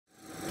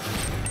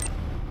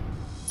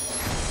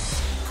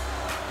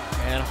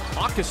And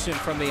Hawkinson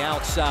from the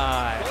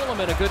outside.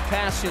 Coleman, a good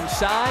pass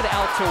inside,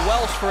 out to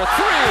Welsh for a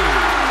three.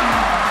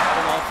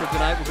 Heading off for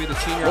tonight will be the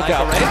senior. Look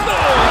out. Long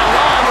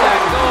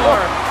back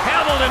door.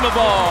 Hamilton the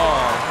ball.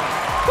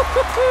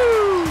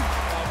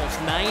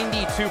 Almost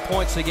 92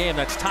 points a game.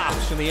 That's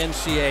tops in the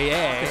NCAA.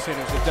 Hawkinson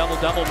is a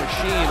double-double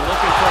machine,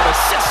 looking for an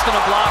assist and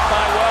a block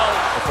by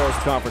Welsh. As far as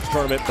the conference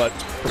tournament, but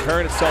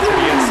preparing itself for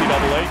the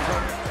NCAA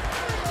tournament.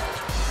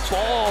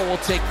 Ball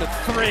will take the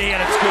three,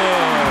 and it's good.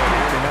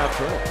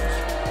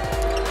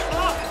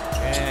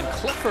 And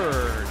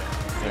Clifford.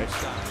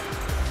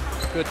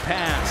 Good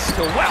pass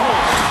to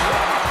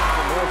Welsh.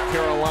 North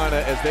Carolina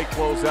as they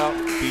close out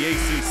the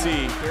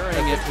ACC.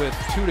 Carrying it with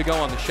 2 to go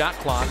on the shot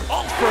clock.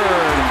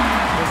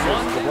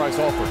 Alford. Bryce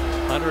Alford.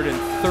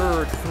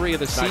 103rd three of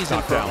the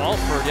season for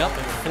Alford. Yep,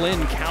 and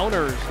Flynn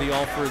counters the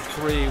Alford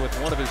three with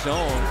one of his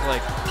own,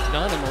 like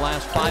none in the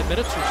last 5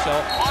 minutes or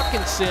so.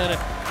 Hawkinson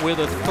with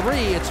a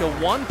three. It's a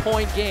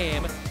 1-point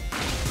game.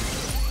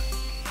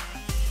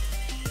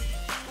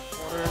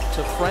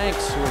 To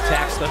Franks, who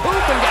attacks the hoop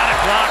and got it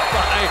blocked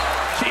by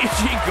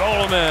Gigi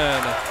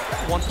Goleman.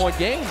 1-point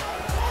game.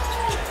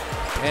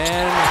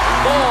 And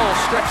Ball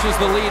stretches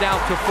the lead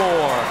out to 4.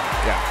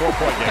 Yeah,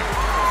 4-point game.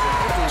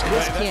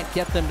 This can't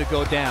get them to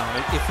go down.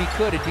 If he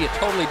could, it'd be a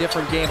totally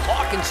different game.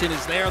 Hawkinson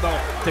is there, though,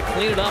 to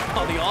clean it up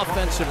on the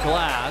offensive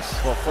glass.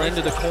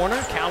 Into the corner.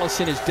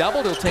 Callison is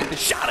doubled. He'll take the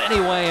shot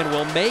anyway and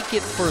will make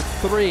it for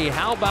 3.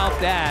 How about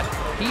that?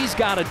 He's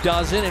got a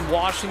dozen, and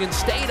Washington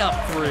State up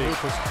 3.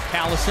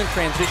 Callison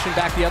transition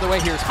back the other way.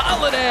 Here's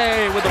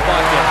Holiday with the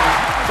bucket.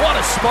 What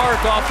a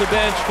spark off the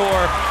bench for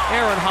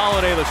Aaron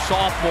Holiday, the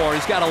sophomore.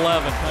 He's got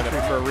 11.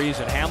 Country for a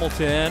reason.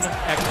 Hamilton,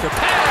 extra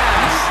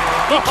pass.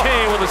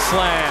 DK with a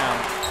slam.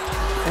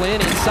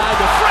 Flynn inside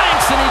to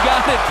Franks, and he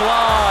got it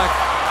blocked.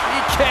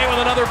 DK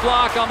with another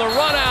block on the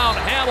run out.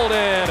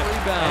 Hamilton.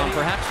 Rebound.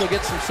 Perhaps they'll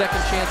get some second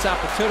chance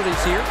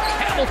opportunities here.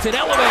 Hamilton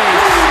elevates.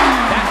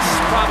 That's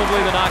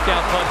probably the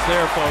knockout punch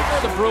there, folks.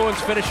 The Bruins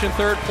finish in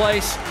 3rd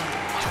place.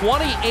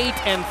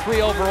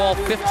 28-3 overall,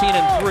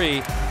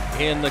 15-3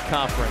 in the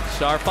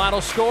conference. Our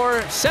final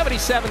score,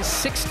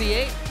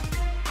 77-68.